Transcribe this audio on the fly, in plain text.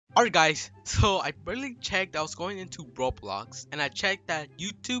Alright guys, so I barely checked. I was going into Roblox and I checked that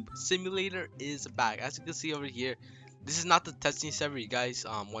YouTube Simulator is back. As you can see over here, this is not the testing server, you guys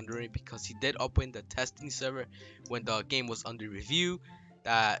wondering, because he did open the testing server when the game was under review.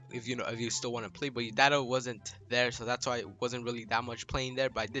 That if you still want to play, but your data wasn't there, so that's why it wasn't really that much playing there.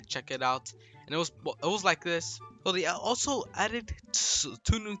 But I did check it out, and it was like this. So they also added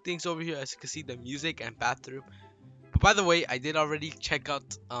two new things over here. As you can see, the music and bathroom. But by the way, I did already check out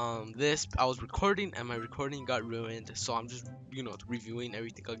this. I was recording and my recording got ruined, so I'm just reviewing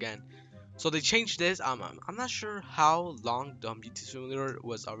everything again. So they changed this. I'm not sure how long the Beauty Simulator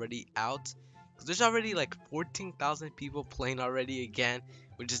was already out, because there's already like 14,000 people playing already again,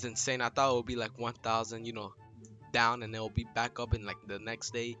 which is insane. I thought it would be like 1,000, down, and it'll be back up in like the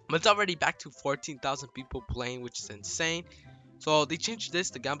next day. But it's already back to 14,000 people playing, which is insane. So they changed this,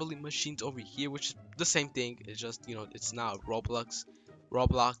 the gambling machines over here, which is the same thing. It's just it's now Roblox.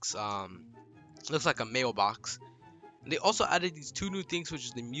 Roblox looks like a mailbox. And they also added these two new things, which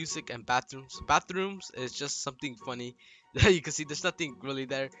is the music and bathrooms. Bathrooms is just something funny that you can see. There's nothing really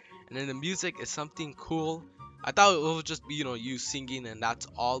there, and then the music is something cool. I thought it would just be you singing and that's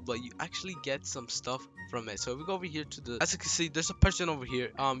all, but you actually get some stuff from it. So if we go over here to the, as you can see, there's a person over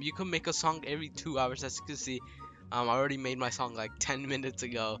here. You can make a song every 2 hours. As you can see, I already made my song like 10 minutes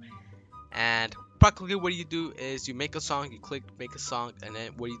ago. And practically what you do is you make a song, you click make a song, and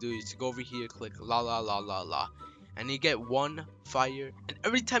then what you do is you go over here, click la la la la la, and you get one fire. And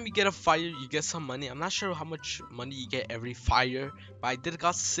every time you get a fire, you get some money. I'm not sure how much money you get every fire, but I did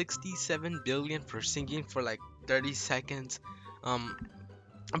got 67 billion for singing for like 30 seconds. um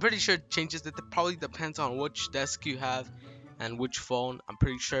I'm pretty sure it changes. It probably depends on which desk you have and which phone, I'm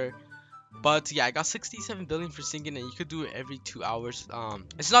pretty sure. But yeah, I got 67 billion for singing, and you could do it every 2 hours.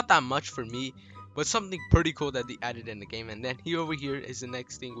 It's not that much for me, but something pretty cool that they added in the game. And then here over here is the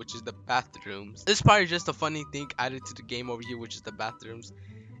next thing, which is the bathrooms. This part is just a funny thing added to the game over here, which is the bathrooms.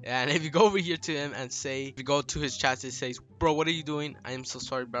 And if you go over here to him and say, if you go to his chat, it says, "Bro, what are you doing? I am so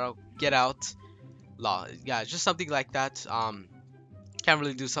sorry, bro. Get out." Law. Yeah, just something like that. Can't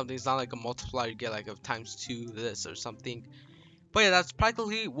really do something. It's not like a multiplier. You get like a times two this or something. But yeah, that's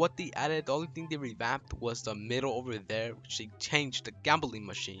practically what they added. The only thing they revamped was the middle over there, which they changed the gambling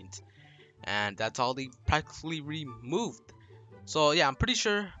machines. And that's all they practically removed. So yeah, I'm pretty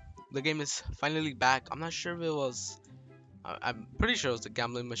sure the game is finally back. I'm not sure if it was... I'm pretty sure it was the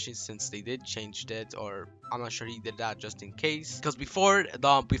gambling machine, since they did change it, or I'm not sure he did that just in case. Because before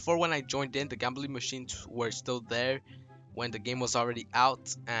when I joined in, the gambling machines were still there when the game was already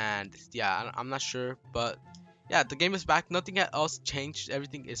out. And yeah, I'm not sure, but yeah, the game is back. Nothing else changed.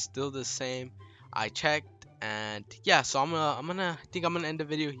 Everything is still the same. I checked, and yeah, so I think I'm gonna end the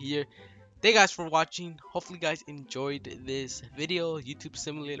video here. Thank you guys for watching. Hopefully you guys enjoyed this video. YouTube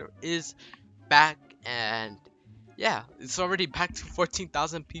Simulator is back, and yeah, it's already back to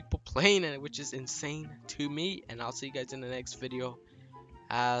 14,000 people playing it, which is insane to me. And I'll see you guys in the next video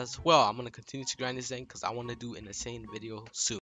as well. I'm gonna continue to grind this thing because I want to do an insane video soon.